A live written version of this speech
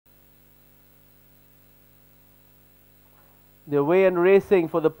The away and racing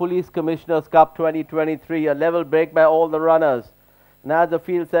for the Police Commissioners Cup 2023. A level break by all the runners. And as the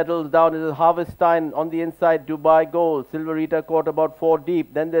field settles down, it is Harvestine on the inside, Dubai Gold. Silverita caught about 4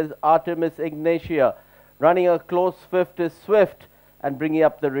 deep. Then there's Artemis Ignatia. Running a close fifth is Swift. And bringing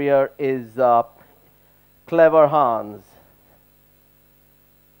up the rear is Clever Hans.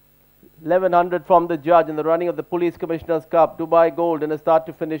 1100 from the judge in the running of the Police Commissioners Cup. Dubai Gold in a start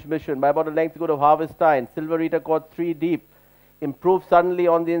to finish mission by about a length good of Harvestine. Silverita caught 3 deep. Improved suddenly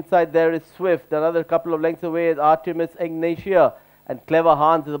on the inside. There is Swift. Another couple of lengths away is Artemis Ignatia. And Clever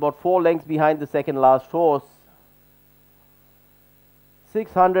Hans is about 4 lengths behind the second last horse.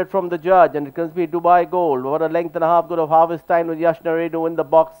 600 from the judge, and it can be Dubai Gold. About a length and a half good of Harvestine with Yash Naredo in the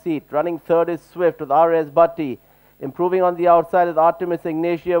box seat. Running third is Swift with R.S. Bhatti. Improving on the outside is Artemis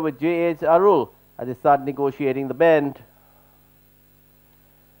Ignatia with J.H. Arul as they start negotiating the bend.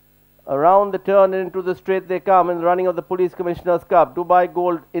 Around the turn and into the straight they come in the running of the Police Commissioners Cup. Dubai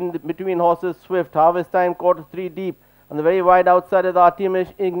Gold in between horses Swift. Harvestine caught 3 deep. On the very wide outside is Artemis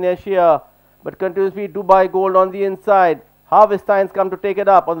Ignatia, but continues to be Dubai Gold on the inside. Harvestine's come to take it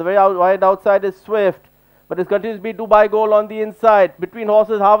up. On the very wide outside is Swift, but it continues to be Dubai Gold on the inside. Between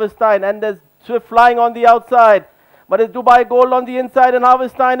horses Harvestine, and there's Swift flying on the outside. But it's Dubai Gold on the inside and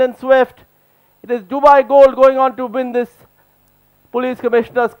Harvestine and Swift. It is Dubai Gold going on to win this Police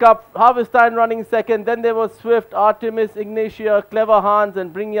Commissioners Cup. Harvestine running second. Then there was Swift, Artemis Ignatia, Clever Hans,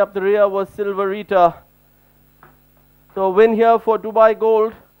 and bringing up the rear was Silverita. So a win here for Dubai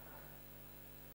Gold.